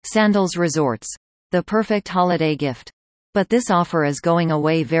Sandals Resorts. The perfect holiday gift. But this offer is going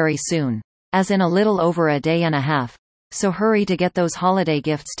away very soon. As in a little over a day and a half. So hurry to get those holiday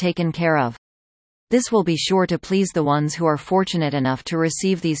gifts taken care of. This will be sure to please the ones who are fortunate enough to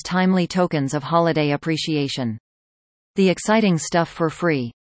receive these timely tokens of holiday appreciation. The exciting stuff for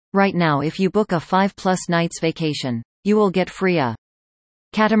free. Right now, if you book a 5+ nights vacation, you will get free a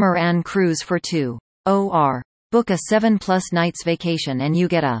catamaran cruise for 2 or book a 7+ nights vacation and you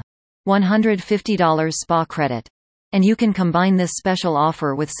get a $150 spa credit. And you can combine this special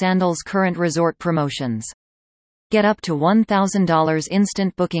offer with Sandals' current resort promotions. Get up to $1,000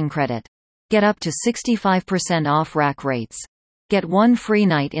 instant booking credit. Get up to 65% off rack rates. Get 1 free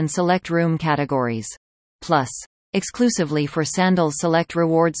night in select room categories. Plus, exclusively for Sandals Select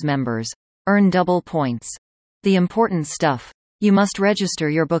Rewards members, earn double points. The important stuff. You must register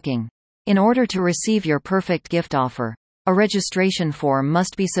your booking. In order to receive your perfect gift offer, a registration form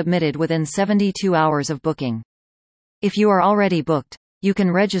must be submitted within 72 hours of booking. If you are already booked, you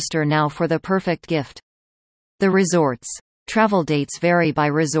can register now for the perfect gift. The resorts. Travel dates vary by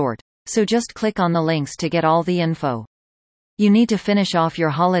resort, so just click on the links to get all the info. You need to finish off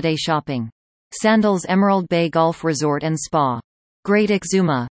your holiday shopping. Sandals Emerald Bay Golf Resort and Spa. Great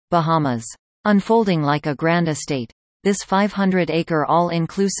Exuma, Bahamas. Unfolding like a grand estate, this 500-acre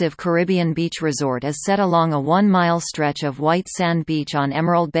all-inclusive Caribbean beach resort is set along a 1-mile stretch of white sand beach on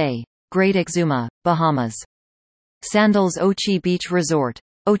Emerald Bay, Great Exuma, Bahamas. Sandals Ochi Beach Resort,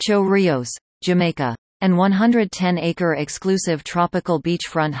 Ocho Rios, Jamaica. And 110-acre exclusive tropical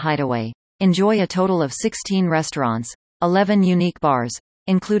beachfront hideaway. Enjoy a total of 16 restaurants, 11 unique bars,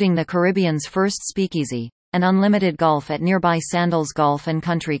 including the Caribbean's first speakeasy, and unlimited golf at nearby Sandals Golf and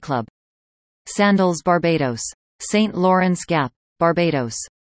Country Club. Sandals Barbados. St. Lawrence Gap, Barbados.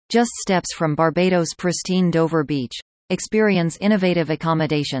 Just steps from Barbados' pristine Dover Beach. Experience innovative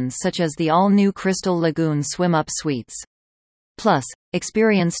accommodations such as the all-new Crystal Lagoon swim-up suites. Plus,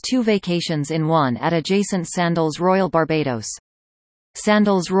 experience 2 vacations in 1 at adjacent Sandals Royal Barbados.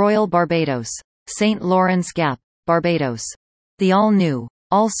 Sandals Royal Barbados. St. Lawrence Gap, Barbados. The all-new,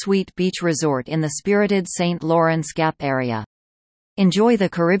 all-suite beach resort in the spirited St. Lawrence Gap area. Enjoy the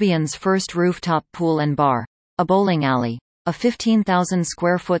Caribbean's first rooftop pool and bar, a bowling alley, a 15,000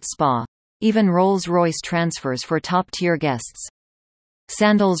 square foot spa, even Rolls-Royce transfers for top-tier guests.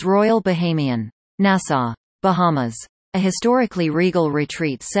 Sandals Royal Bahamian. Nassau, Bahamas. A historically regal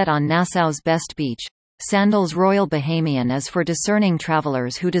retreat set on Nassau's best beach. Sandals Royal Bahamian is for discerning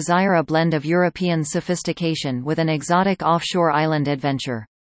travelers who desire a blend of European sophistication with an exotic offshore island adventure.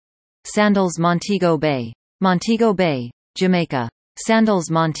 Sandals Montego Bay. Montego Bay, Jamaica. Sandals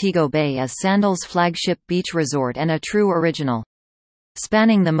Montego Bay is Sandals' flagship beach resort and a true original.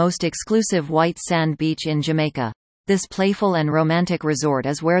 Spanning the most exclusive white sand beach in Jamaica, this playful and romantic resort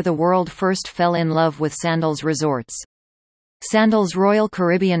is where the world first fell in love with Sandals Resorts. Sandals Royal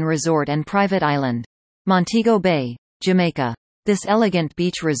Caribbean Resort and Private Island. Montego Bay, Jamaica. This elegant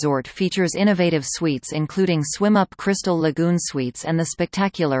beach resort features innovative suites including swim-up Crystal Lagoon suites and the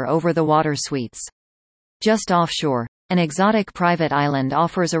spectacular over-the-water suites. Just offshore, an exotic private island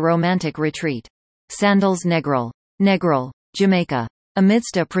offers a romantic retreat. Sandals Negril. Negril, Jamaica.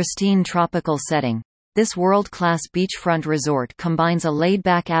 Amidst a pristine tropical setting, this world-class beachfront resort combines a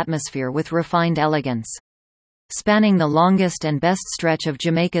laid-back atmosphere with refined elegance. Spanning the longest and best stretch of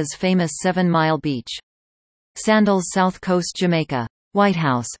Jamaica's famous 7-mile beach. Sandals South Coast Jamaica. White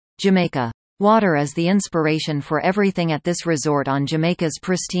House, Jamaica. Water is the inspiration for everything at this resort on Jamaica's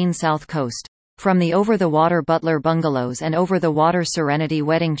pristine south coast. From the over-the-water Butler bungalows and over-the-water Serenity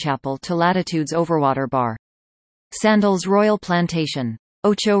Wedding Chapel to Latitude's Overwater Bar. Sandals Royal Plantation.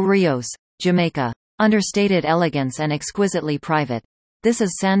 Ocho Rios, Jamaica. Understated elegance and exquisitely private. This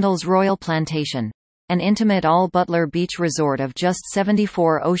is Sandals Royal Plantation. An intimate all-Butler beach resort of just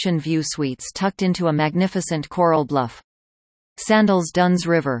 74 ocean view suites tucked into a magnificent coral bluff. Sandals Dunn's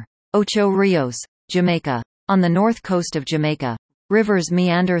River. Ocho Rios, Jamaica. On the north coast of Jamaica, rivers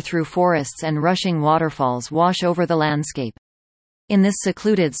meander through forests and rushing waterfalls wash over the landscape. In this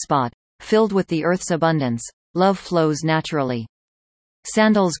secluded spot, filled with the earth's abundance, love flows naturally.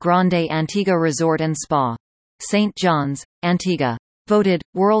 Sandals Grande Antigua Resort and Spa. St. John's, Antigua. Voted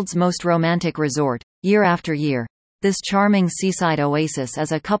world's most romantic resort, year after year. This charming seaside oasis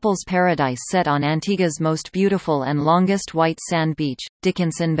is a couple's paradise set on Antigua's most beautiful and longest white sand beach,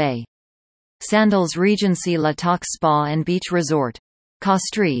 Dickinson Bay. Sandals Regency La Toque Spa and Beach Resort.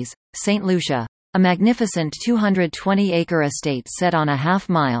 Castries, St. Lucia. A magnificent 220-acre estate set on a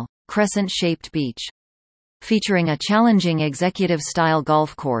half-mile, crescent-shaped beach. Featuring a challenging executive-style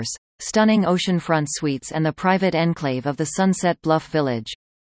golf course, stunning oceanfront suites and the private enclave of the Sunset Bluff Village.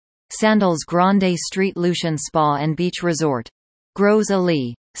 Sandals Grande St. Lucian Spa and Beach Resort.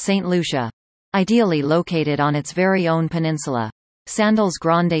 Gros-Islet, St. Lucia. Ideally located on its very own peninsula. Sandals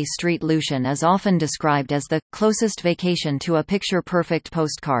Grande St. Lucian is often described as the closest vacation to a picture-perfect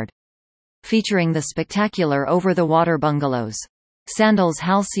postcard. Featuring the spectacular over-the-water bungalows. Sandals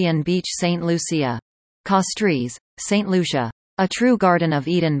Halcyon Beach St. Lucia. Castries, St. Lucia. A true Garden of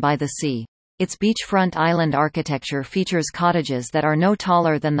Eden by the sea. Its beachfront island architecture features cottages that are no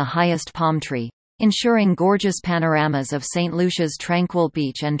taller than the highest palm tree, ensuring gorgeous panoramas of St. Lucia's tranquil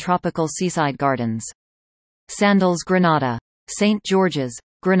beach and tropical seaside gardens. Sandals Granada. St. George's,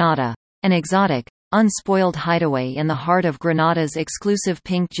 Granada. An exotic, unspoiled hideaway in the heart of Granada's exclusive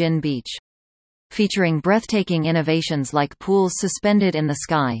Pink Gin Beach. Featuring breathtaking innovations like pools suspended in the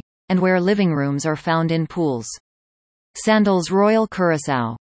sky, and where living rooms are found in pools. Sandals Royal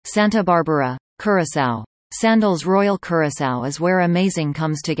Curaçao. Santa Barbara, Curaçao. Sandals Royal Curaçao is where amazing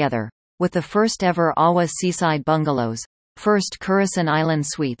comes together, with the first ever Awa seaside bungalows, first Curacao Island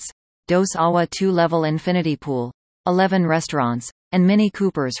suites, Dos Awa 2-level infinity pool, 11 restaurants, and Mini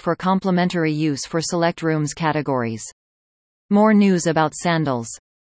Coopers for complimentary use for select rooms categories. More news about Sandals.